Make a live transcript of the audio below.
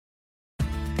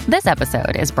This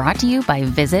episode is brought to you by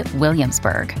Visit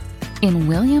Williamsburg. In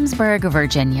Williamsburg,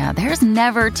 Virginia, there's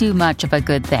never too much of a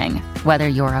good thing. Whether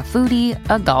you're a foodie,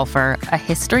 a golfer, a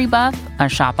history buff, a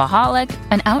shopaholic,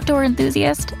 an outdoor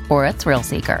enthusiast, or a thrill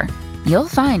seeker, you'll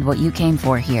find what you came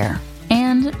for here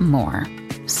and more.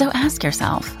 So ask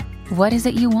yourself, what is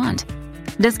it you want?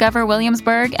 Discover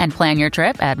Williamsburg and plan your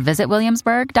trip at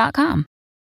visitwilliamsburg.com.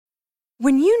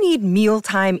 When you need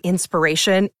mealtime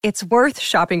inspiration, it's worth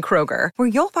shopping Kroger, where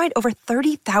you'll find over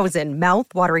 30,000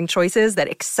 mouth-watering choices that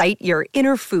excite your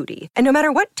inner foodie. And no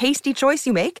matter what tasty choice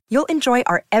you make, you'll enjoy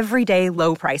our everyday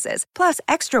low prices, plus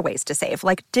extra ways to save,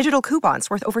 like digital coupons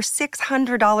worth over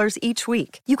 $600 each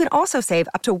week. You can also save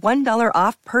up to $1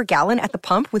 off per gallon at the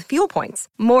pump with fuel points.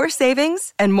 More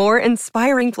savings and more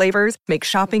inspiring flavors make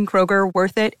shopping Kroger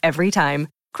worth it every time.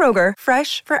 Kroger,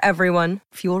 fresh for everyone.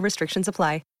 Fuel restrictions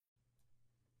apply.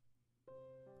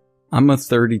 I'm a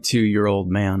 32-year-old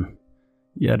man,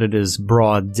 yet it is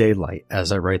broad daylight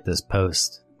as I write this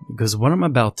post, because what I'm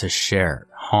about to share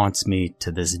haunts me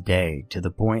to this day, to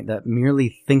the point that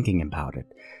merely thinking about it,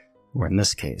 or in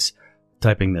this case,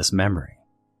 typing this memory,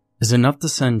 is enough to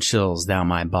send chills down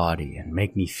my body and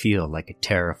make me feel like a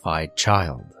terrified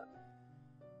child.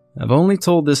 I've only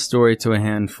told this story to a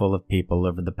handful of people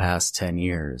over the past 10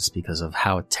 years because of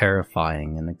how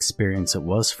terrifying an experience it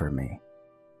was for me.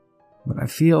 But I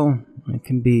feel it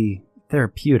can be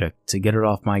therapeutic to get it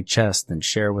off my chest and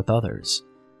share with others.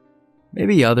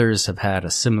 Maybe others have had a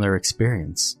similar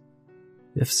experience.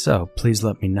 If so, please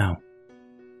let me know.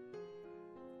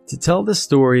 To tell this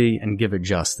story and give it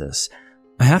justice,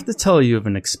 I have to tell you of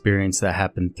an experience that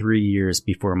happened 3 years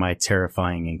before my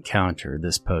terrifying encounter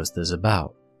this post is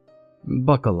about.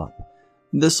 Buckle up.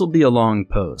 This will be a long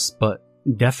post, but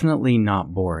definitely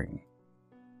not boring.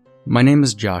 My name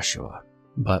is Joshua,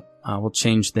 but I will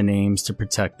change the names to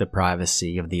protect the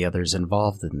privacy of the others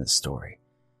involved in this story.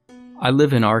 I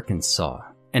live in Arkansas,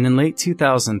 and in late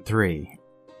 2003,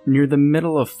 near the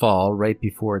middle of fall, right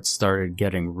before it started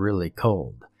getting really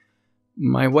cold,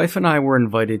 my wife and I were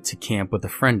invited to camp with a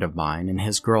friend of mine and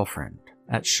his girlfriend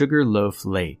at Sugarloaf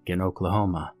Lake in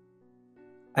Oklahoma.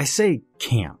 I say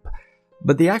camp,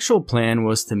 but the actual plan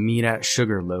was to meet at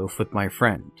Sugarloaf with my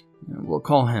friend. We'll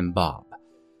call him Bob.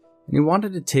 And he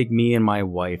wanted to take me and my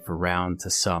wife around to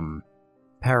some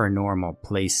paranormal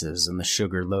places in the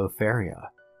Sugarloaf area.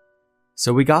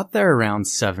 So we got there around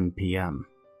 7 p.m.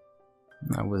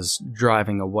 I was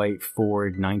driving a white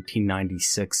Ford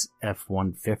 1996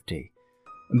 F-150.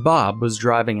 Bob was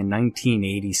driving a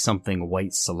 1980-something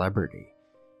white Celebrity,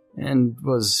 and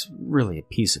was really a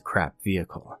piece of crap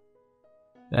vehicle.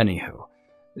 Anywho,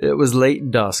 it was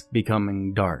late dusk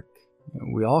becoming dark.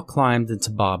 We all climbed into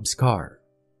Bob's car,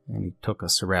 and he took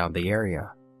us around the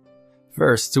area.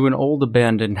 First to an old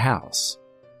abandoned house,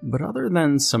 but other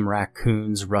than some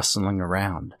raccoons rustling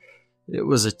around, it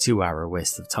was a 2-hour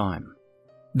waste of time.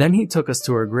 Then he took us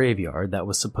to a graveyard that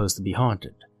was supposed to be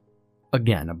haunted.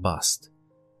 Again, a bust.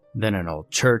 Then an old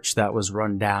church that was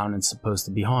run down and supposed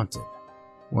to be haunted.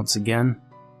 Once again,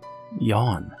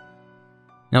 yawn.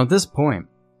 Now at this point,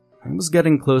 it was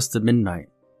getting close to midnight,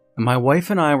 and my wife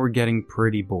and I were getting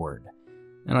pretty bored.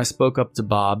 And I spoke up to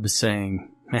Bob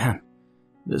saying, "Man,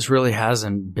 this really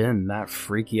hasn't been that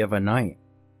freaky of a night."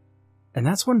 And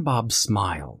that's when Bob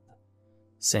smiled,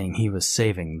 saying he was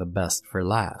saving the best for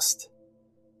last.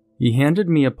 He handed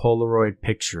me a Polaroid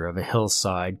picture of a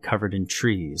hillside covered in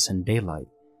trees and daylight.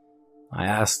 I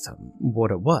asked him what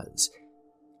it was,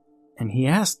 and he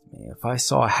asked me if I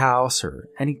saw a house or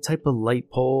any type of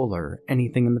light pole or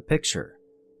anything in the picture,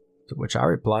 to which I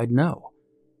replied no.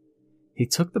 He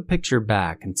took the picture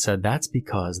back and said that's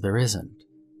because there isn't,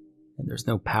 and there's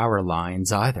no power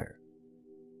lines either.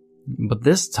 But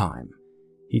this time,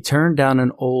 he turned down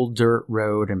an old dirt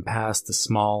road and passed a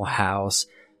small house.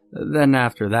 Then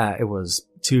after that, it was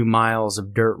 2 miles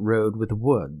of dirt road with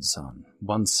woods on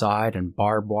one side and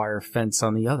barbed wire fence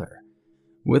on the other,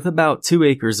 with about 2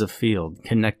 acres of field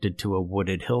connected to a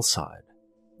wooded hillside.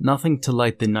 Nothing to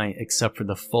light the night except for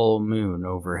the full moon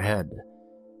overhead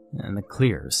and the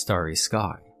clear, starry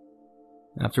sky.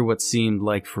 After what seemed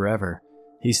like forever,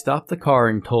 he stopped the car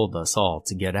and told us all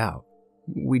to get out.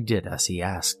 We did as he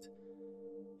asked.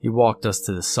 He walked us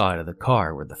to the side of the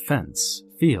car where the fence,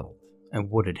 field,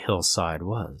 and wooded hillside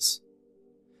was.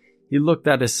 He looked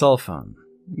at his cell phone,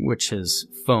 which his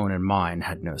phone and mine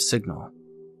had no signal.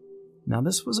 Now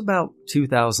this was about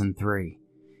 2003,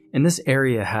 and this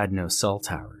area had no cell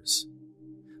towers.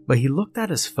 But he looked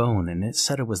at his phone and it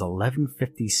said it was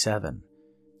 11:57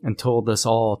 and told us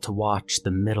all to watch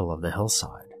the middle of the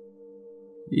hillside.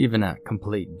 Even at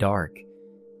complete dark,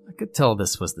 I could tell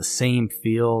this was the same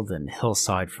field and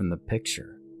hillside from the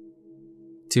picture.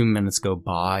 2 minutes go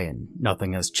by and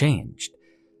nothing has changed.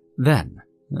 Then,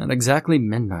 at exactly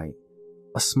midnight,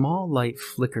 a small light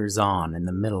flickers on in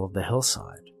the middle of the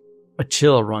hillside. A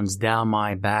chill runs down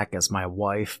my back as my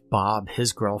wife, Bob,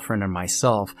 his girlfriend, and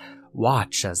myself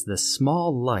watch as this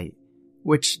small light,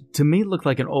 which to me looked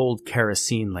like an old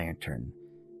kerosene lantern,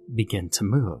 begin to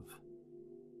move,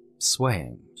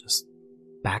 swaying just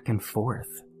back and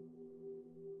forth.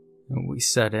 And we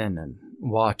sat in and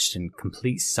watched in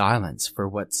complete silence for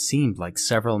what seemed like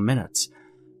several minutes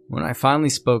when I finally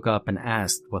spoke up and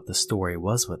asked what the story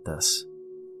was with this.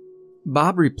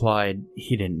 Bob replied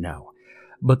he didn't know,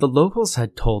 but the locals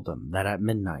had told him that at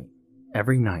midnight,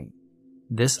 every night,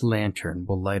 this lantern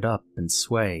will light up and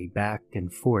sway back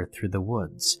and forth through the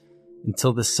woods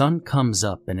until the sun comes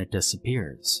up and it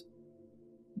disappears.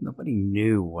 Nobody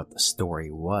knew what the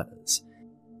story was.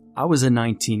 I was a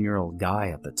 19-year-old guy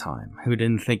at the time who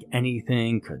didn't think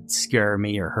anything could scare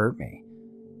me or hurt me.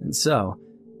 And so,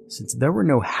 since there were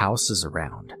no houses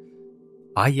around,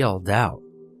 I yelled out,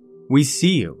 "We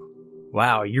see you!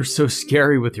 Wow, you're so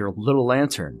scary with your little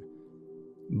lantern."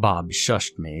 Bob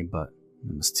shushed me, but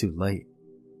it was too late.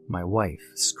 My wife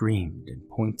screamed and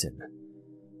pointed.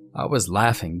 I was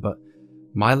laughing, but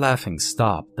my laughing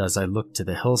stopped as I looked to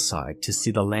the hillside to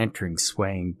see the lantern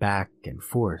swaying back and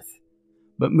forth,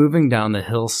 but moving down the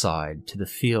hillside to the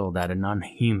field at an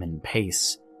unhuman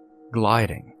pace,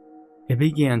 gliding. It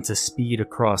began to speed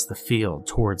across the field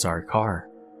towards our car.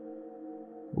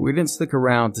 We didn't stick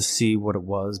around to see what it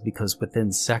was because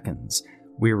within seconds,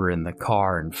 we were in the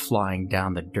car and flying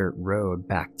down the dirt road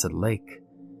back to the lake.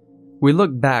 We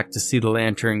looked back to see the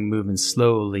lantern moving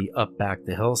slowly up back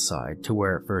the hillside to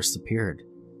where it first appeared.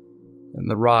 And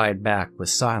the ride back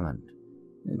was silent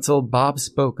until Bob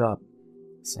spoke up,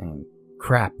 saying,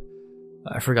 "Crap,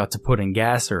 I forgot to put in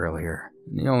gas earlier,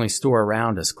 and the only store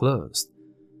around is closed.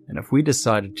 And if we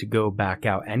decided to go back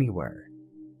out anywhere,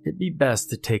 it'd be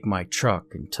best to take my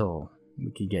truck until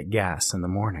we could get gas in the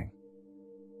morning."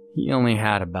 He only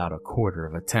had about a quarter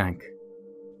of a tank.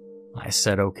 I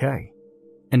said okay,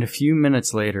 and a few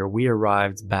minutes later we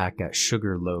arrived back at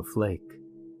Sugarloaf Lake.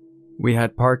 We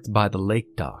had parked by the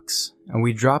lake docks, and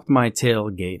we dropped my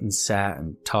tailgate and sat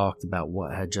and talked about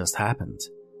what had just happened.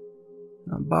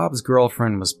 Now, Bob's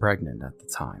girlfriend was pregnant at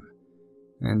the time,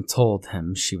 and told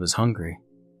him she was hungry.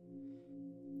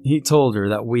 He told her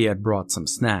that we had brought some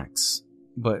snacks,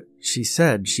 but she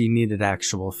said she needed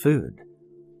actual food.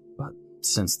 But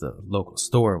since the local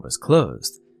store was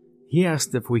closed, he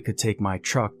asked if we could take my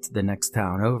truck to the next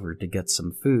town over to get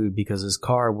some food because his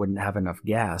car wouldn't have enough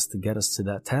gas to get us to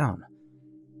that town.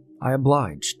 I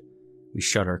obliged. We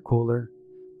shut our cooler,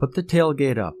 put the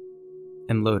tailgate up,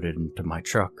 and loaded into my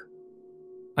truck.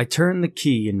 I turned the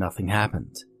key and nothing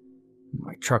happened.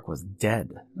 My truck was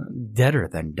dead, deader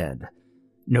than dead.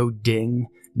 No ding,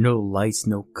 no lights,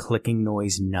 no clicking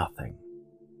noise, nothing.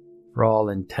 For all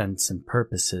intents and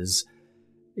purposes,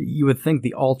 you would think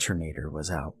the alternator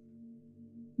was out.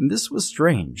 This was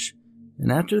strange, and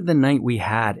after the night we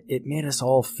had, it made us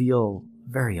all feel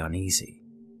very uneasy.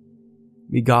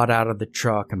 We got out of the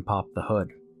truck and popped the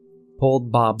hood, pulled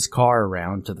Bob's car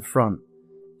around to the front,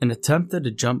 and attempted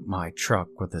to jump my truck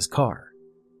with his car.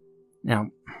 Now,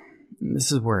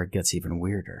 this is where it gets even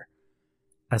weirder.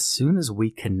 As soon as we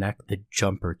connect the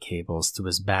jumper cables to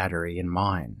his battery and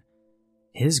mine,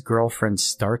 his girlfriend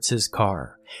starts his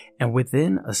car, and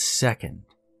within a second,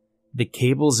 the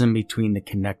cables in between the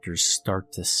connectors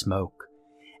start to smoke,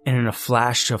 and in a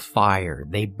flash of fire,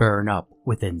 they burn up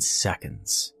within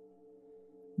seconds.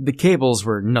 The cables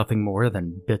were nothing more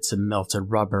than bits of melted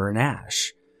rubber and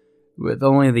ash, with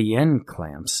only the end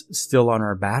clamps still on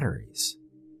our batteries.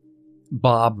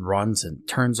 Bob runs and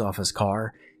turns off his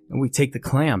car, and we take the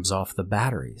clamps off the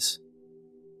batteries.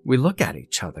 We look at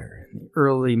each other in the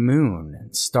early moon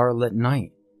and starlit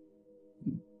night.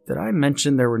 Did I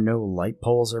mention there were no light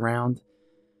poles around?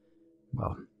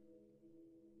 Well,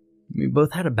 we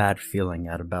both had a bad feeling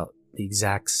at about the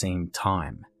exact same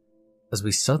time, as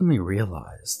we suddenly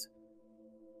realized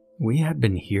we had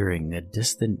been hearing a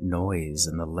distant noise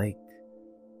in the lake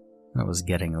that was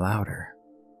getting louder.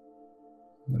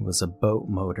 It was a boat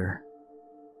motor.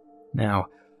 Now,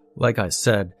 like I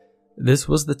said, this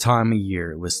was the time of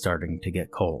year it was starting to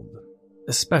get cold,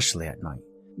 especially at night.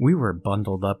 We were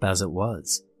bundled up as it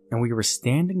was, and we were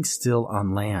standing still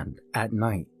on land at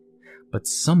night, but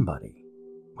somebody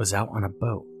was out on a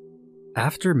boat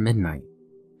after midnight,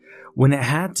 when it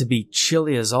had to be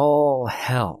chilly as all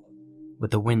hell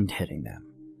with the wind hitting them.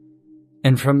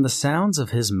 And from the sounds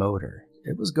of his motor,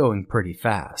 it was going pretty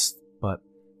fast, but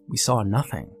we saw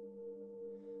nothing.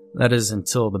 That is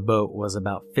until the boat was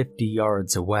about 50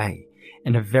 yards away,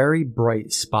 and a very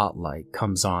bright spotlight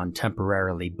comes on,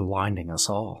 temporarily blinding us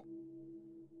all.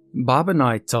 Bob and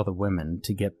I tell the women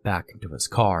to get back into his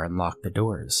car and lock the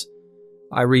doors.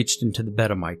 I reached into the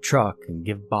bed of my truck and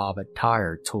give Bob a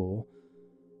tire tool,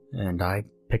 and I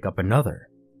pick up another.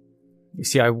 You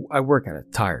see, I work at a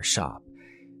tire shop.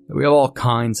 We have all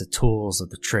kinds of tools of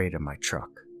the trade in my truck.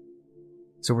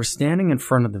 So we're standing in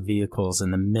front of the vehicles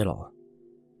in the middle.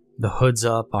 The hood's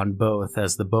up on both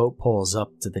as the boat pulls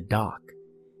up to the dock,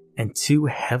 and two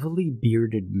heavily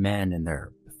bearded men in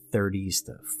their 30s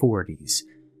to 40s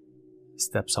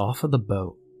steps off of the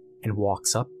boat and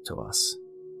walks up to us.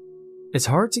 It's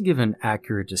hard to give an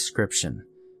accurate description,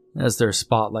 as their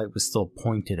spotlight was still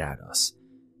pointed at us,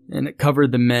 and it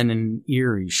covered the men in an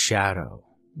eerie shadow,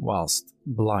 whilst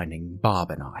blinding Bob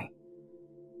and I.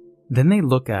 Then they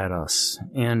look at us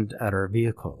and at our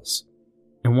vehicles,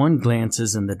 and one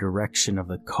glances in the direction of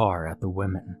the car at the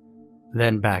women,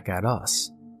 then back at us,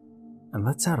 and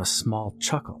lets out a small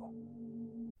chuckle.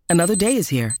 Another day is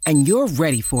here, and you're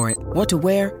ready for it. What to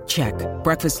wear? Check.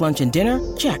 Breakfast, lunch, and dinner?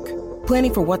 Check.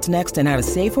 Planning for what's next and how to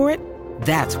save for it?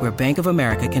 That's where Bank of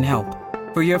America can help.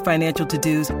 For your financial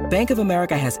to-dos, Bank of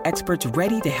America has experts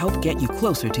ready to help get you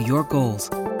closer to your goals.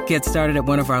 Get started at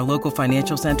one of our local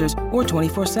financial centers or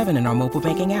 24/7 in our mobile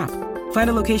banking app. Find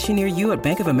a location near you at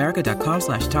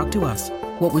bankofamerica.com/talktous.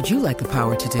 What would you like the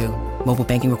power to do? Mobile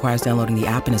banking requires downloading the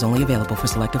app and is only available for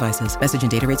select devices. Message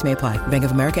and data rates may apply. Bank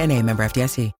of America N.A., member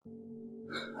FDIC.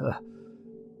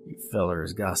 You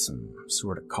fellers got some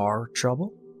sort of car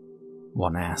trouble?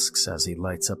 One asks as he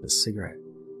lights up his cigarette.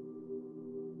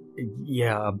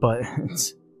 Yeah, but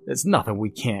it's nothing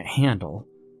we can't handle,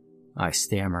 I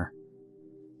stammer.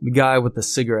 The guy with the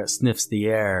cigarette sniffs the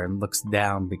air and looks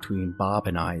down between Bob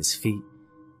and I's feet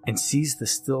and sees the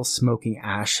still smoking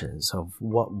ashes of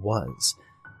what was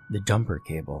the jumper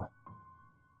cable.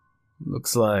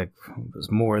 Looks like it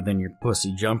was more than your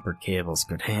pussy jumper cables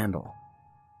could handle.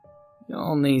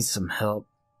 Y'all need some help.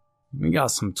 We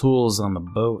got some tools on the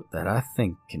boat that I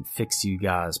think can fix you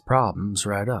guys' problems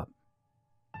right up.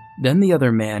 Then the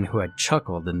other man who had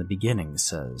chuckled in the beginning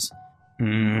says,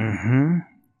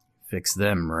 Fix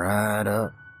them right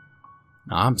up.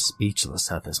 I'm speechless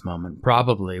at this moment,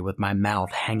 probably with my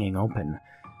mouth hanging open.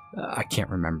 I can't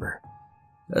remember.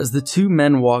 As the two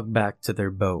men walk back to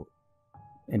their boat,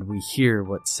 and we hear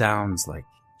what sounds like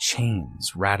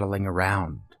chains rattling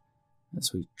around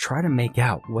as we try to make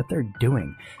out what they're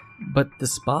doing, but the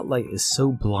spotlight is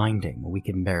so blinding we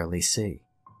can barely see.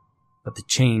 But the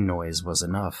chain noise was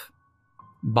enough.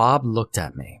 Bob looked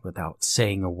at me without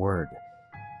saying a word,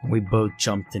 and we both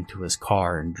jumped into his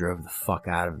car and drove the fuck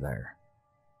out of there.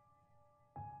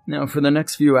 Now, for the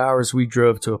next few hours, we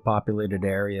drove to a populated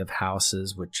area of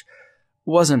houses, which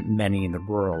wasn't many in the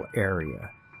rural area.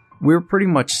 We were pretty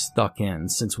much stuck in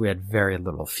since we had very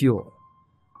little fuel.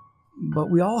 But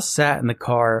we all sat in the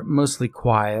car, mostly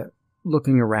quiet,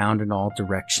 looking around in all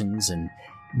directions in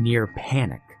near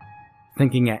panic,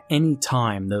 thinking at any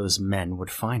time those men would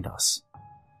find us.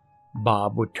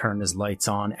 Bob would turn his lights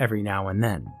on every now and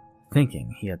then,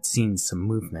 thinking he had seen some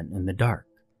movement in the dark.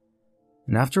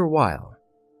 And after a while,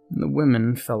 the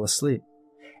women fell asleep,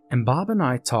 and Bob and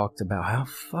I talked about how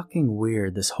fucking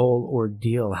weird this whole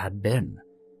ordeal had been.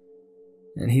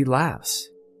 And he laughs,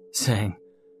 saying,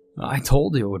 I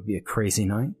told you it would be a crazy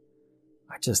night.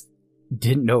 I just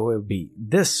didn't know it would be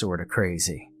this sort of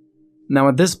crazy. Now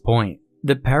at this point,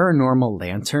 the paranormal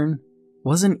lantern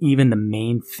wasn't even the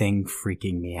main thing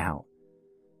freaking me out.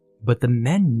 But the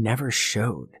men never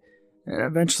showed. And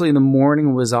eventually the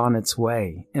morning was on its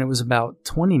way, and it was about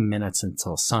 20 minutes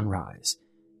until sunrise.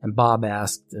 And Bob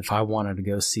asked if I wanted to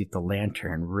go see if the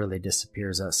lantern really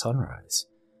disappears at sunrise.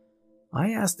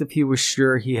 I asked if he was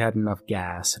sure he had enough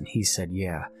gas, and he said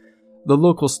yeah. The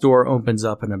local store opens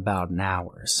up in about an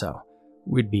hour, so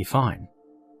we'd be fine.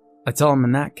 I tell him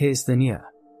in that case, then yeah.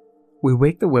 We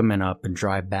wake the women up and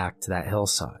drive back to that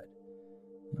hillside.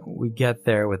 We get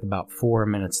there with about 4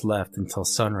 minutes left until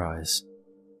sunrise,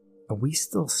 and we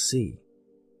still see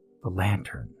the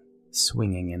lantern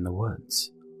swinging in the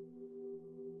woods.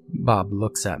 Bob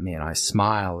looks at me and I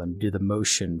smile and do the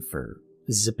motion for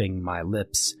zipping my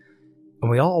lips, and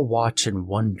we all watch and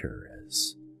wonder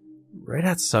as, right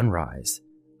at sunrise,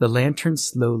 the lantern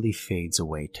slowly fades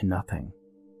away to nothing.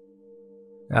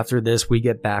 After this, we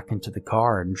get back into the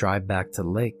car and drive back to the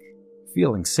lake,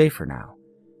 feeling safer now.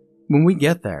 When we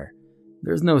get there,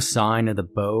 there's no sign of the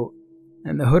boat,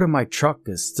 and the hood of my truck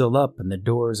is still up and the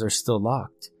doors are still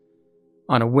locked.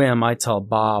 On a whim, I tell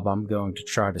Bob I'm going to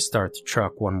try to start the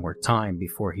truck one more time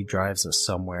before he drives us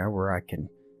somewhere where I can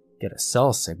get a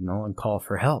cell signal and call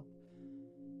for help.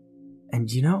 And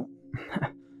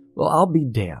well, I'll be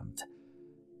damned.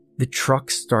 The truck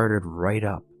started right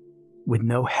up, with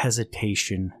no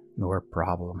hesitation nor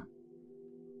problem.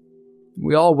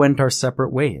 We all went our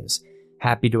separate ways,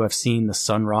 happy to have seen the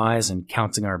sunrise and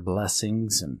counting our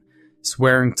blessings and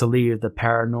swearing to leave the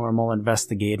paranormal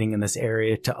investigating in this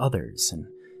area to others and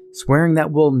swearing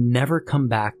that we'll never come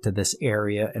back to this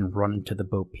area and run into the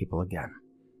boat people again.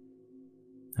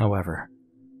 However,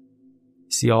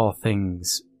 see, all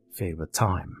things fade with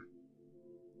time,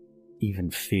 even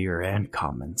fear and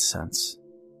common sense.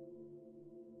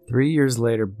 3 years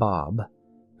later, Bob,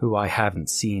 who I haven't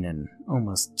seen in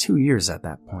almost 2 years at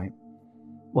that point,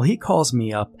 well, he calls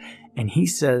me up and he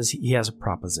says he has a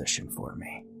proposition for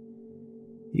me.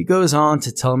 He goes on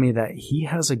to tell me that he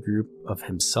has a group of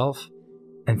himself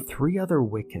and 3 other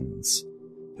Wiccans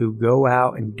who go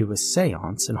out and do a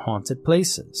seance in haunted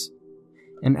places,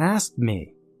 and asked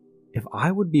me if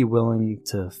I would be willing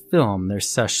to film their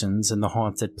sessions in the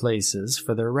haunted places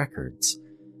for their records,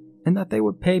 and that they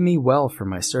would pay me well for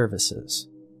my services.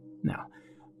 Now,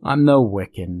 I'm no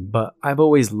Wiccan, but I've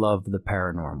always loved the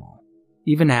paranormal.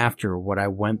 Even after what I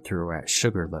went through at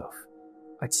Sugarloaf,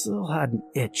 I still had an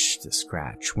itch to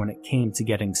scratch when it came to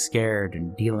getting scared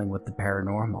and dealing with the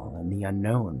paranormal and the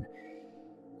unknown.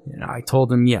 And I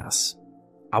told him yes,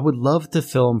 I would love to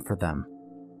film for them,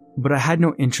 but I had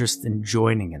no interest in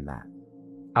joining in that.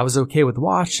 I was okay with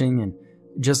watching and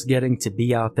just getting to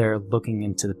be out there looking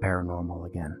into the paranormal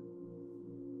again.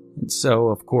 And so,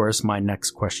 of course, my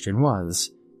next question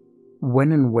was,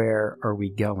 when and where are we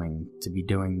going to be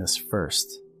doing this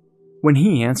first? When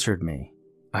he answered me,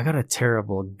 I got a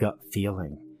terrible gut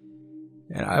feeling,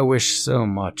 and I wish so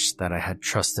much that I had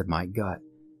trusted my gut,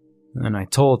 and I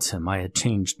told him I had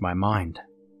changed my mind.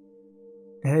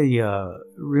 Hey,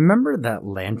 remember that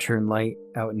lantern light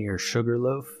out near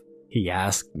Sugarloaf? He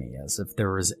asked me as if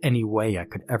there was any way I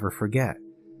could ever forget.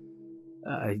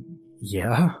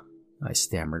 Yeah, I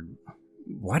stammered.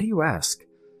 Why do you ask?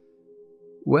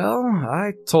 Well,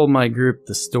 I told my group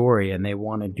the story and they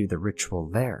want to do the ritual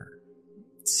there.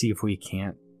 See if we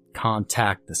can't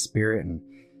contact the spirit and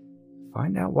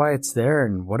find out why it's there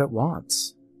and what it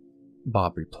wants,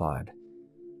 Bob replied.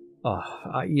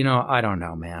 I don't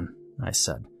know, man, I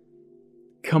said.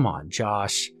 Come on,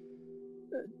 Josh.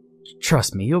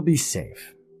 Trust me, you'll be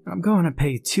safe. I'm going to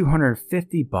pay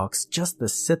 $250 just to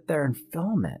sit there and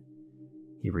film it,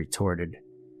 he retorted.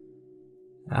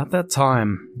 At that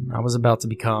time, I was about to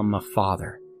become a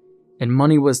father, and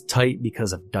money was tight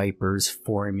because of diapers,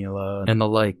 formula, and the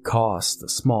like cost a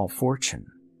small fortune.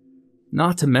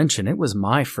 Not to mention, it was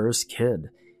my first kid,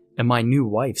 and my new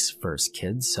wife's first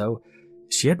kid, so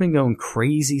she had been going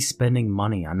crazy spending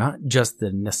money on not just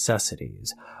the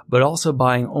necessities, but also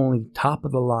buying only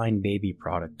top-of-the-line baby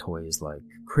product toys like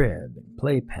crib and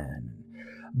playpen,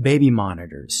 baby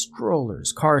monitors,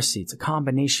 strollers, car seats, a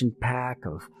combination pack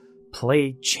of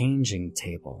play changing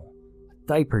table, a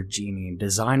diaper genie, and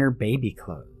designer baby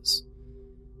clothes.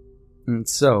 And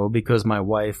so, because my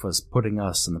wife was putting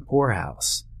us in the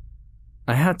poorhouse,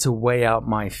 I had to weigh out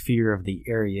my fear of the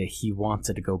area he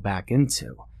wanted to go back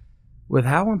into, with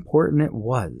how important it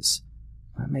was.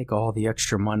 I make all the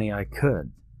extra money I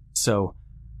could. So,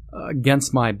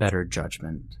 against my better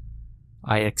judgment,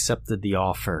 I accepted the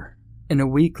offer, and a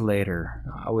week later,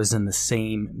 I was in the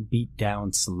same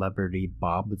beat-down celebrity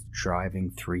Bob was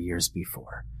driving 3 years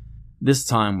before. This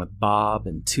time with Bob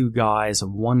and 2 guys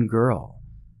and 1 girl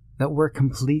that were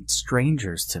complete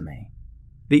strangers to me.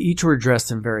 They each were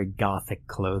dressed in very gothic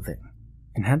clothing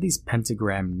and had these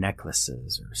pentagram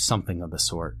necklaces or something of the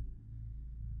sort.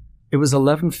 It was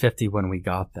 11:50 when we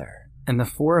got there, and the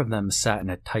 4 of them sat in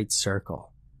a tight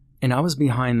circle, and I was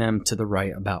behind them to the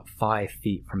right about 5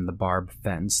 feet from the barbed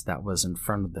fence that was in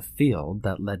front of the field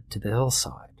that led to the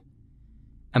hillside.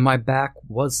 And my back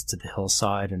was to the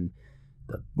hillside and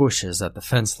the bushes at the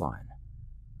fence line.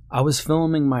 I was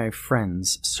filming my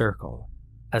friend's circle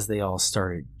as they all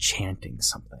started chanting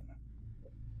something.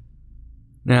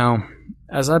 Now,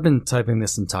 as I've been typing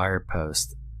this entire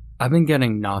post, I've been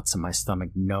getting knots in my stomach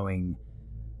knowing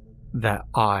that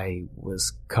I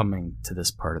was coming to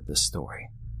this part of the story.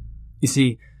 You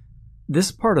see,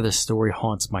 this part of the story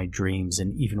haunts my dreams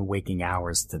and even waking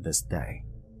hours to this day.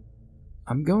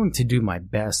 I'm going to do my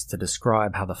best to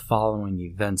describe how the following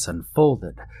events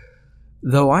unfolded,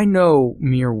 though I know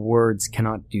mere words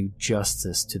cannot do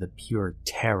justice to the pure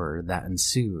terror that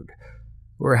ensued,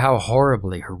 or how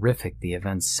horribly horrific the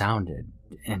events sounded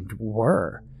and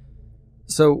were.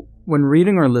 So, when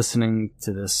reading or listening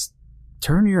to this,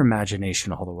 turn your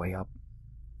imagination all the way up,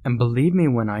 and believe me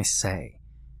when I say,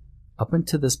 up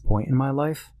until this point in my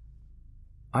life,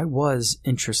 I was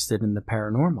interested in the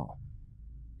paranormal.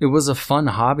 It was a fun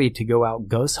hobby to go out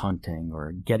ghost hunting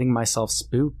or getting myself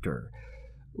spooked or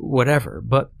whatever,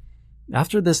 but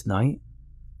after this night,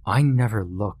 I never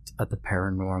looked at the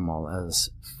paranormal as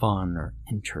fun or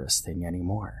interesting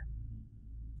anymore.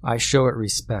 I show it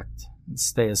respect and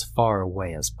stay as far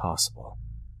away as possible.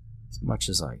 As much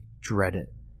as I dread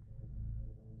it,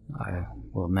 I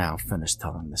will now finish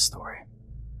telling this story.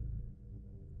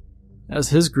 As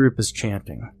his group is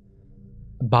chanting,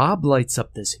 Bob lights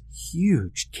up this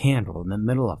huge candle in the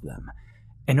middle of them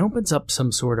and opens up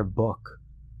some sort of book.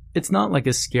 It's not like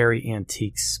a scary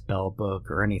antique spell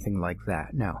book or anything like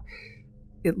that, no.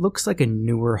 It looks like a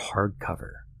newer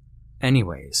hardcover.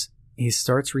 Anyways, he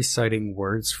starts reciting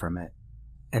words from it,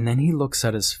 and then he looks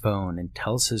at his phone and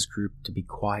tells his group to be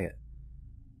quiet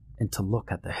and to look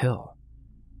at the hill.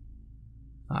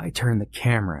 I turn the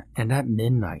camera, and at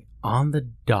midnight, on the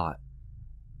dot,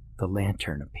 the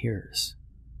lantern appears.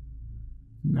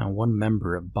 Now, one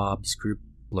member of Bob's group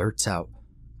blurts out,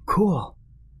 "Cool."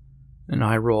 And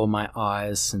I roll my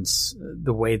eyes, since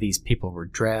the way these people were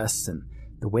dressed and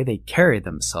the way they carried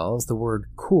themselves, the word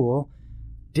cool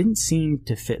didn't seem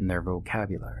to fit in their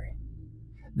vocabulary.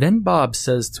 Then Bob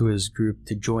says to his group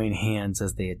to join hands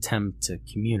as they attempt to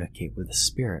communicate with the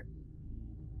spirit.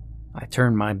 I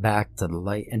turn my back to the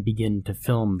light and begin to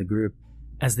film the group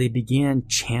as they began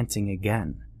chanting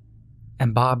again,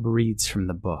 and Bob reads from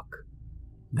the book.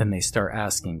 Then they start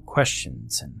asking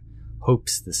questions and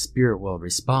hopes the spirit will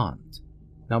respond.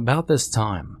 Now, about this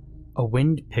time, a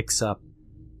wind picks up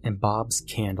and Bob's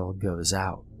candle goes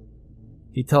out.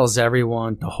 He tells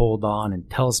everyone to hold on and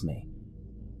tells me,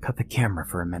 "Cut the camera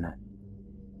for a minute."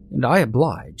 And I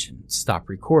oblige and stop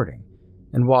recording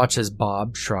and watch as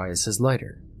Bob tries his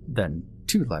lighter, then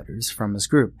 2 lighters from his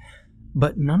group,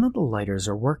 but none of the lighters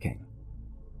are working.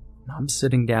 I'm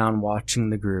sitting down watching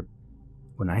the group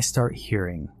when I start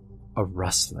hearing a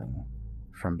rustling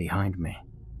from behind me.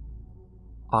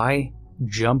 I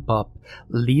jump up,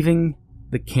 leaving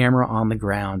the camera on the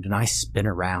ground, and I spin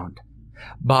around.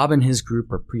 Bob and his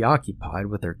group are preoccupied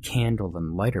with their candle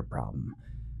and lighter problem,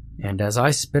 and as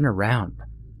I spin around,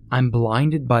 I'm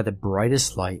blinded by the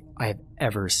brightest light I have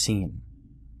ever seen.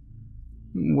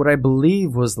 What I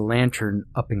believe was the lantern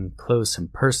up and close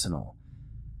and personal,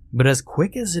 but as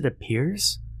quick as it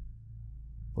appears,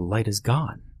 the light is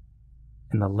gone,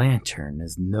 and the lantern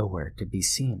is nowhere to be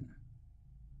seen.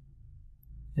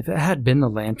 If it had been the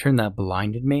lantern that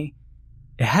blinded me,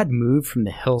 it had moved from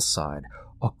the hillside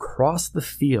across the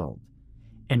field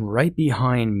and right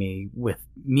behind me, with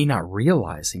me not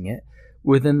realizing it,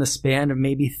 within the span of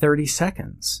maybe 30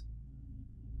 seconds.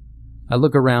 I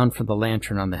look around for the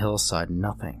lantern on the hillside and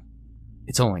nothing.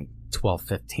 It's only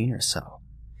 12:15 or so,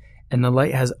 and the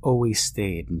light has always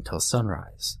stayed until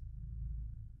sunrise.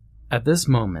 At this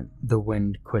moment, the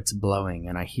wind quits blowing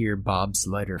and I hear Bob's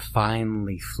lighter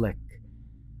finally flick,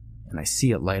 and I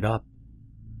see it light up,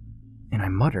 and I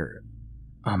mutter,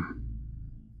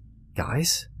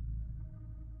 "Guys?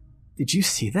 Did you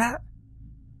see that?"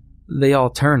 They all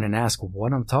turn and ask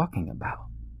what I'm talking about.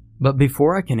 But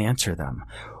before I can answer them,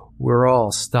 we're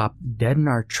all stopped dead in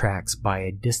our tracks by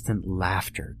a distant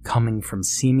laughter coming from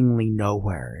seemingly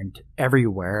nowhere and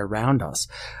everywhere around us,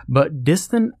 but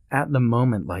distant at the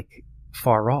moment, like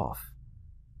far off.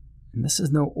 And this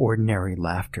is no ordinary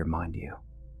laughter, mind you.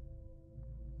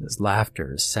 This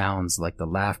laughter sounds like the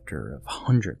laughter of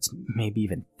hundreds, maybe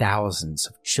even thousands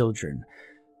of children,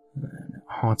 and it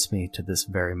haunts me to this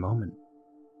very moment.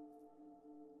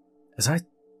 As I'm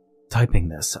typing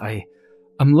this,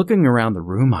 I'm looking around the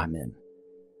room I'm in.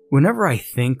 Whenever I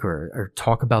think or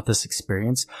talk about this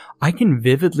experience, I can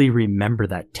vividly remember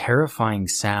that terrifying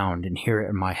sound and hear it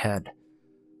in my head.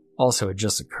 Also, it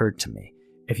just occurred to me,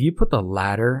 if you put the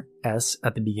latter S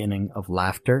at the beginning of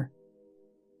laughter,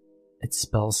 it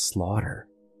spells slaughter.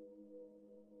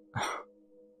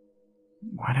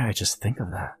 Why did I just think of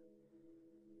that?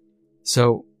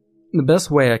 So, the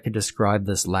best way I could describe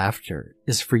this laughter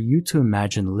is for you to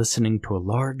imagine listening to a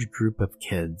large group of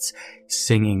kids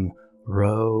singing,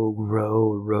 "Row,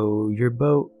 row, row your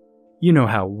boat." You know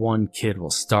how one kid will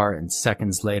start and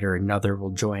seconds later another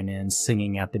will join in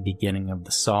singing at the beginning of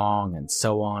the song and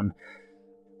so on.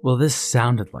 Well, this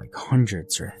sounded like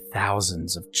hundreds or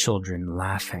thousands of children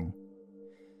laughing.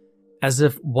 As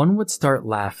if one would start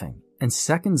laughing and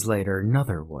seconds later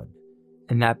another would.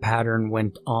 And that pattern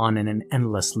went on in an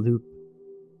endless loop.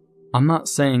 I'm not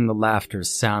saying the laughter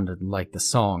sounded like the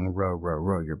song "Row, row,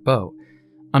 row your boat."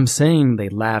 I'm saying they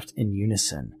laughed in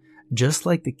unison, just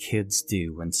like the kids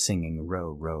do when singing "Row,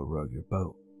 row, row your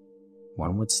boat."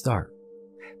 One would start,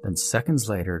 Then seconds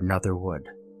later, another would.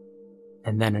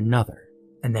 And then another,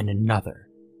 and then another,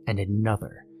 and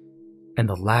another. And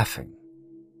the laughing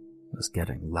was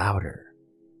getting louder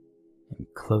and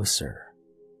closer.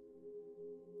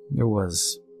 There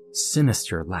was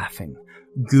sinister laughing,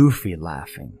 goofy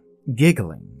laughing,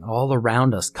 giggling all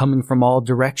around us, coming from all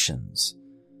directions.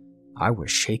 I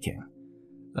was shaking.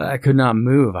 I could not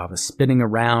move. I was spinning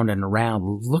around and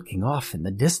around, looking off in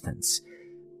the distance.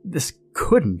 This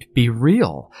couldn't be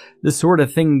real. This sort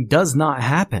of thing does not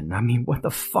happen. I mean, what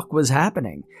the fuck was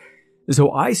happening?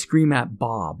 So I scream at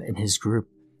Bob and his group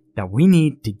that we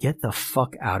need to get the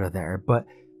fuck out of there, but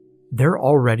they're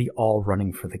already all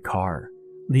running for the car,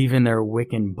 leaving their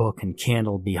Wiccan book and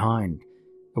candle behind.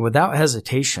 And without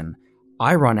hesitation,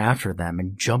 I run after them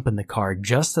and jump in the car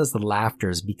just as the laughter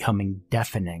is becoming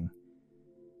deafening.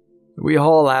 We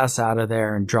haul ass out of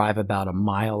there and drive about a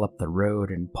mile up the road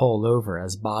and pull over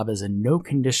as Bob is in no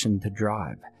condition to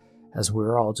drive, as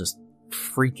we're all just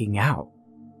freaking out.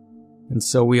 And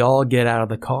so we all get out of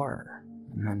the car,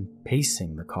 and then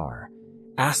pacing the car,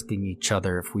 asking each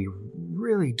other if we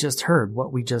really just heard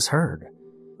what we just heard.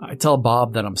 I tell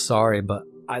Bob that I'm sorry, but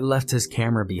I left his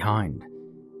camera behind.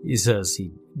 He says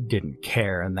he didn't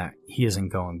care and that he isn't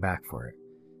going back for it.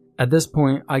 At this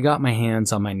point, I got my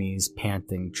hands on my knees,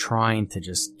 panting, trying to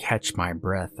just catch my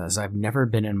breath, as I've never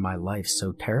been in my life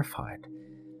so terrified.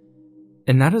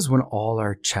 And that is when all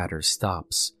our chatter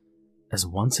stops, as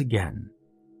once again,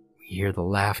 we hear the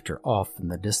laughter off in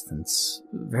the distance,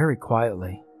 very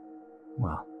quietly.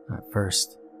 Well, at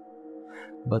first.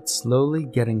 But slowly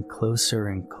getting closer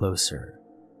and closer,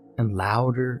 and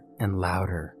louder,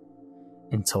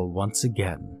 until once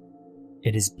again,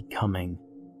 it is becoming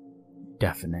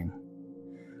deafening.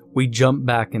 We jump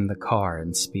back in the car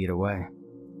and speed away.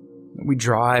 We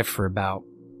drive for about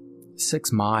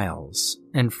 6 miles,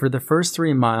 and for the first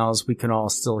 3 miles we can all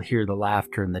still hear the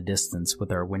laughter in the distance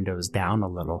with our windows down a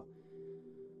little.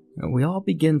 We all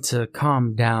begin to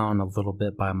calm down a little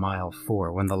bit by mile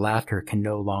 4 when the laughter can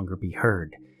no longer be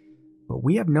heard, but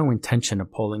we have no intention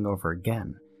of pulling over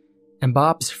again, and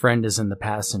Bob's friend is in the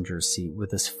passenger seat with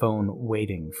his phone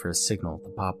waiting for a signal to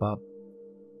pop up.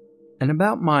 And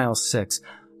about mile 6,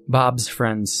 Bob's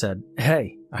friend said,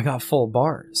 "Hey, I got full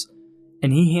bars."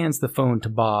 And he hands the phone to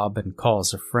Bob and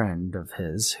calls a friend of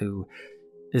his who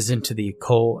is into the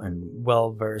occult and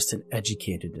well-versed and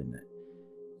educated in it.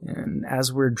 And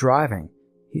as we're driving,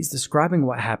 he's describing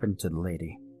what happened to the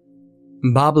lady.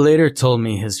 Bob later told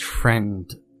me his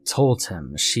friend told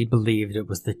him she believed it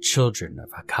was the children of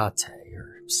Hecate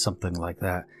or something like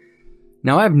that.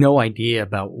 Now, I have no idea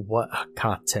about what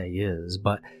Hecate is,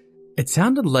 but it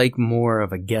sounded like more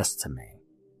of a guess to me.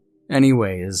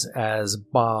 Anyways, as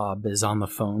Bob is on the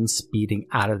phone speeding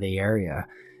out of the area,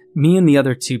 me and the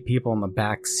other 2 people in the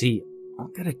back seat all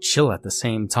get a chill at the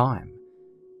same time.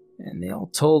 And they all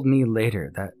told me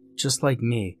later that, just like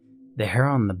me, the hair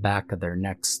on the back of their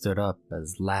neck stood up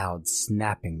as loud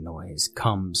snapping noise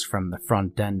comes from the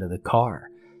front end of the car,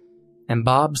 and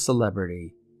Bob's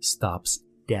celebrity stops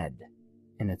dead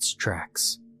in its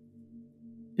tracks.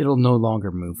 It'll no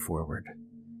longer move forward.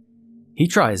 He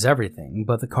tries everything,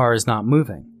 but the car is not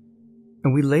moving,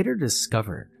 and we later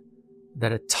discovered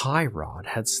that a tie rod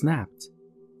had snapped.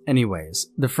 Anyways,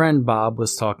 the friend Bob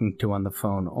was talking to on the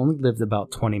phone only lived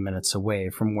about 20 minutes away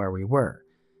from where we were,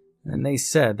 and they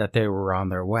said that they were on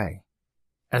their way.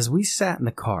 As we sat in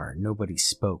the car, nobody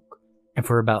spoke, and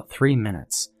for about 3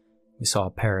 minutes, we saw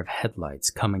a pair of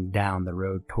headlights coming down the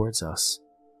road towards us.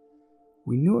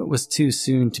 We knew it was too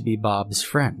soon to be Bob's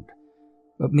friend,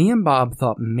 but me and Bob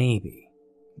thought maybe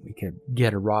we could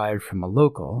get a ride from a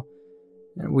local,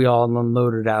 and we all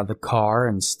unloaded out of the car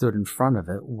and stood in front of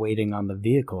it, waiting on the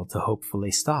vehicle to hopefully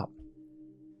stop.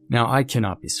 Now, I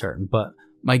cannot be certain, but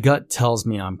my gut tells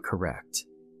me I'm correct.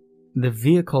 The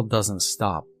vehicle doesn't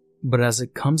stop, but as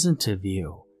it comes into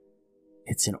view,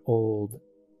 it's an old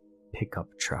pickup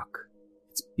truck.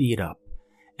 It's beat up,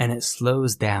 and it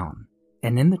slows down.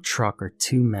 And in the truck are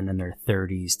 2 men in their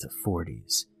 30s to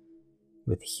 40s,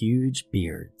 with huge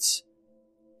beards,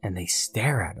 and they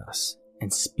stare at us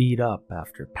and speed up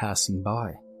after passing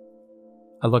by.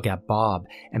 I look at Bob,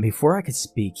 and before I could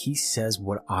speak, he says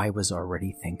what I was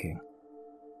already thinking.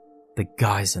 The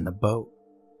guy's in the boat.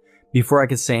 Before I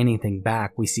could say anything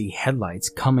back, we see headlights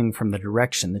coming from the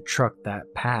direction the truck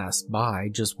that passed by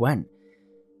just went.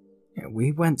 And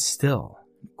we went still,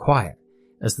 quiet,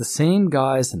 as the same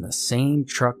guys in the same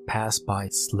truck passed by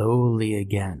slowly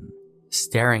again,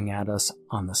 staring at us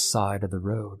on the side of the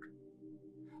road.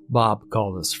 Bob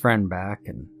called his friend back,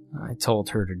 and I told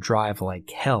her to drive like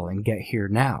hell and get here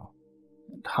now,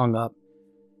 and hung up.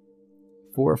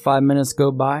 4 or 5 minutes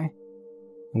go by,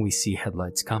 and we see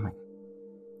headlights coming.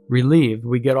 Relieved,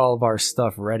 we get all of our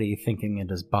stuff ready, thinking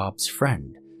it is Bob's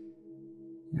friend.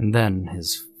 And then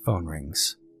his phone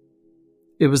rings.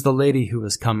 It was the lady who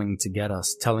was coming to get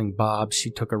us, telling Bob she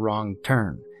took a wrong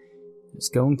turn. It's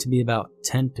going to be about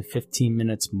 10 to 15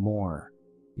 minutes more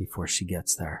before she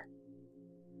gets there.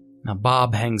 Now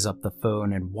Bob hangs up the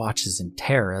phone and watches in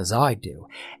terror, as I do,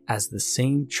 as the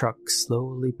same truck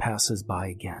slowly passes by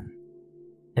again.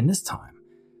 And this time,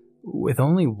 with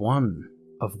only one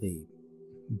of the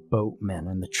boatmen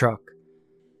in the truck.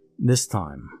 This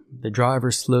time, the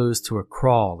driver slows to a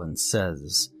crawl and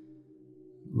says,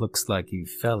 "Looks like you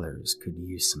fellers could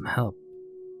use some help,"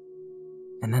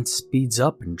 and then speeds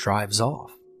up and drives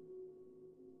off.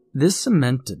 This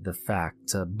cemented the fact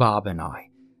to Bob and I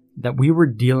that we were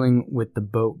dealing with the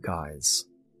boat guys.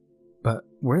 But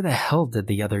where the hell did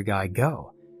the other guy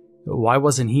go? Why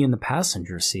wasn't he in the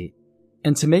passenger seat?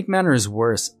 And to make matters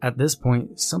worse, at this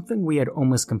point, something we had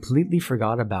almost completely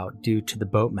forgot about due to the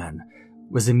boatmen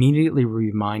was immediately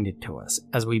reminded to us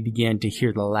as we began to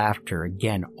hear the laughter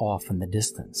again off in the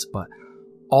distance, but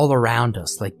all around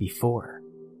us like before.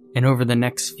 And over the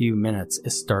next few minutes, it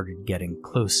started getting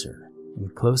closer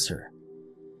and closer.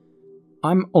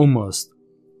 I'm almost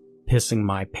pissing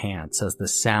my pants as the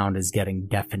sound is getting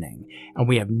deafening, and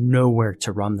we have nowhere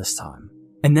to run this time.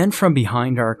 And then from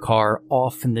behind our car,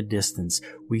 off in the distance,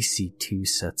 we see 2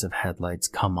 sets of headlights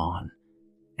come on,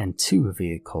 and 2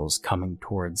 vehicles coming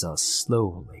towards us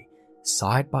slowly,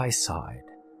 side by side,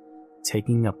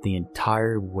 taking up the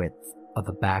entire width of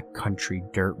the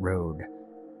backcountry dirt road,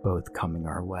 both coming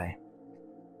our way.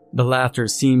 The laughter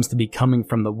seems to be coming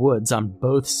from the woods on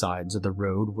both sides of the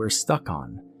road we're stuck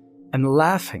on, and the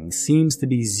laughing seems to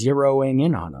be zeroing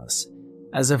in on us,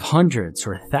 as if hundreds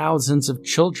or thousands of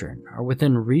children are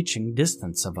within reaching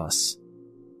distance of us.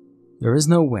 There is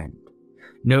no wind,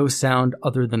 no sound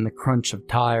other than the crunch of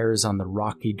tires on the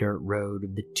rocky dirt road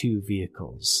of the 2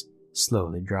 vehicles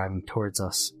slowly driving towards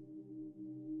us.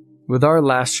 With our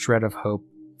last shred of hope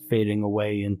fading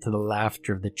away into the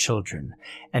laughter of the children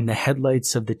and the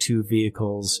headlights of the 2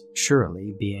 vehicles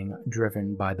surely being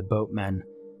driven by the boatmen,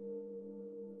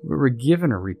 we were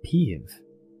given a reprieve.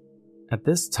 At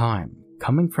this time,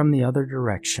 coming from the other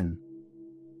direction,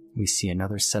 we see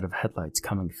another set of headlights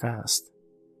coming fast.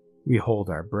 We hold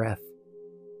our breath.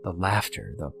 The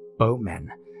laughter, the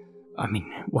boatmen.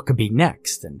 What could be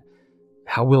next, and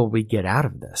how will we get out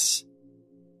of this?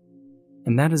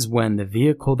 And that is when the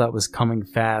vehicle that was coming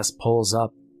fast pulls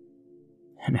up,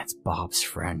 and it's Bob's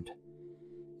friend.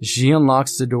 She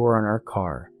unlocks the door on our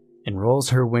car and rolls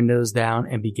her windows down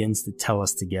and begins to tell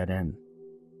us to get in.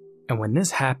 And when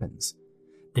this happens,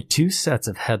 the 2 sets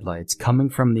of headlights coming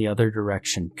from the other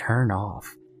direction turn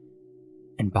off,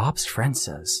 and Bob's friend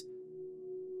says,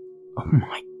 "Oh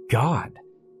my God,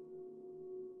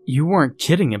 you weren't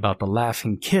kidding about the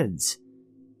laughing kids."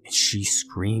 And she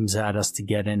screams at us to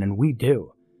get in, and we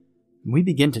do. We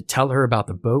begin to tell her about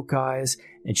the boat guys,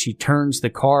 and she turns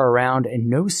the car around, and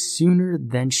no sooner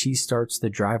than she starts to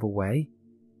drive away,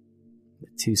 the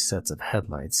 2 sets of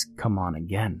headlights come on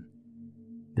again,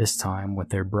 this time with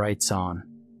their brights on.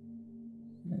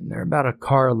 And they're about a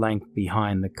car length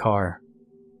behind the car.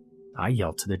 I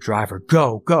yell to the driver,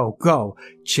 "Go, go, go,"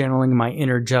 channeling my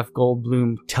inner Jeff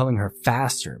Goldblum, telling her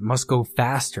faster, must go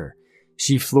faster.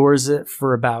 She floors it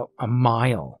for about a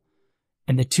mile,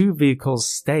 and the 2 vehicles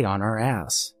stay on our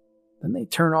ass. Then they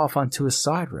turn off onto a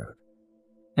side road.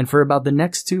 And for about the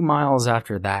next 2 miles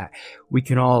after that, we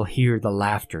can all hear the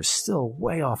laughter still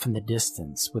way off in the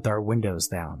distance with our windows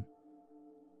down.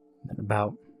 And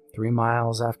about 3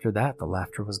 miles after that, the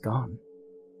laughter was gone.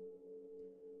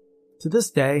 To this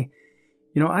day,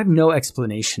 I have no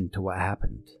explanation to what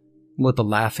happened, what the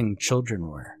laughing children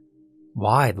were,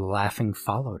 why the laughing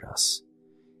followed us.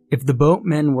 If the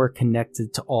boatmen were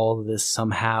connected to all of this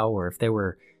somehow, or if they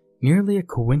were merely a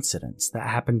coincidence that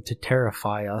happened to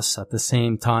terrify us at the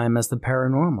same time as the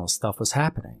paranormal stuff was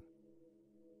happening.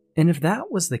 And if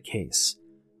that was the case,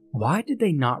 why did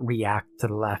they not react to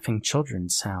the laughing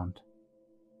children's sound?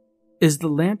 Is the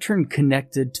lantern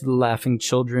connected to the laughing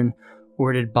children,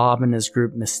 or did Bob and his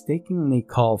group mistakenly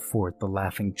call forth the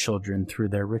laughing children through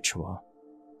their ritual?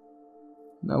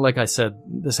 Now, like I said,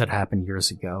 this had happened years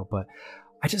ago, but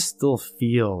I just still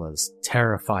feel as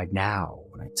terrified now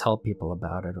when I tell people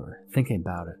about it or thinking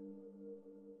about it.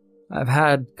 I've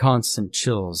had constant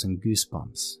chills and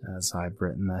goosebumps as I've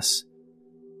written this.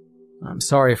 I'm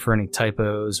sorry for any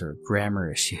typos or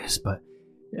grammar issues, but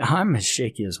I'm as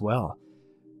shaky as well.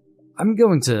 I'm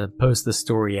going to post the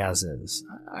story as is.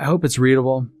 I hope it's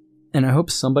readable, and I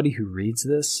hope somebody who reads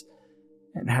this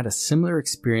and had a similar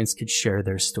experience could share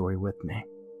their story with me.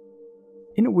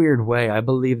 In a weird way, I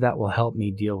believe that will help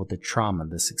me deal with the trauma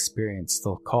this experience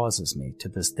still causes me to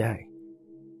this day.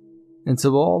 And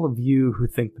to all of you who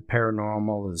think the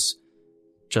paranormal is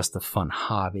just a fun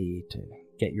hobby to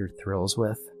get your thrills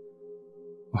with,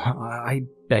 I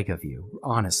beg of you,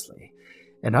 honestly,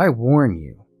 and I warn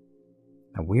you,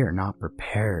 that we are not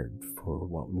prepared for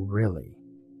what really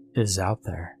is out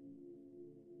there.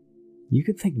 You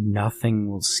could think nothing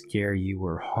will scare you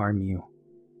or harm you,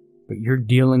 but you're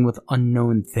dealing with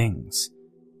unknown things.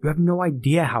 You have no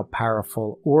idea how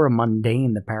powerful or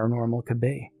mundane the paranormal could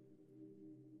be.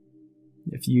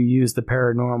 If you use the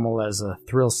paranormal as a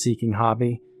thrill-seeking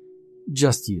hobby,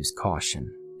 just use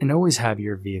caution and always have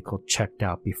your vehicle checked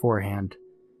out beforehand.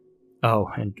 Oh,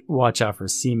 and watch out for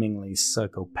seemingly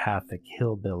psychopathic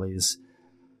hillbillies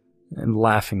and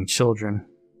laughing children.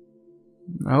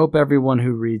 I hope everyone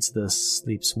who reads this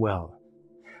sleeps well,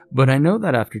 but I know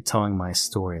that after telling my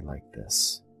story like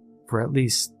this, for at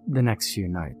least the next few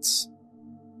nights,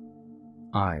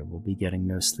 I will be getting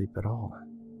no sleep at all.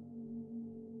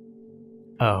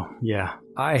 Oh, yeah,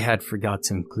 I had forgot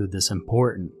to include this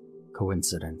important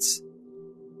coincidence.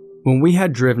 When we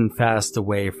had driven fast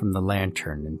away from the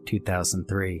lantern in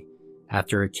 2003,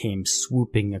 after it came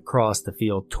swooping across the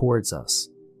field towards us,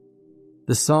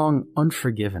 the song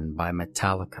Unforgiven by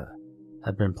Metallica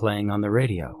had been playing on the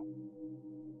radio.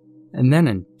 And then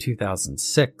in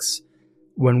 2006,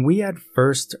 when we had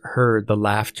first heard the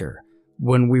laughter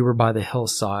when we were by the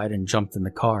hillside and jumped in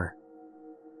the car,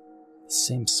 the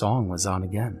same song was on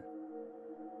again.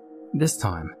 This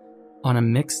time, on a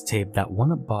mixtape that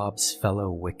one of Bob's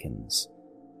fellow Wiccans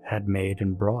had made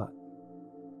and brought.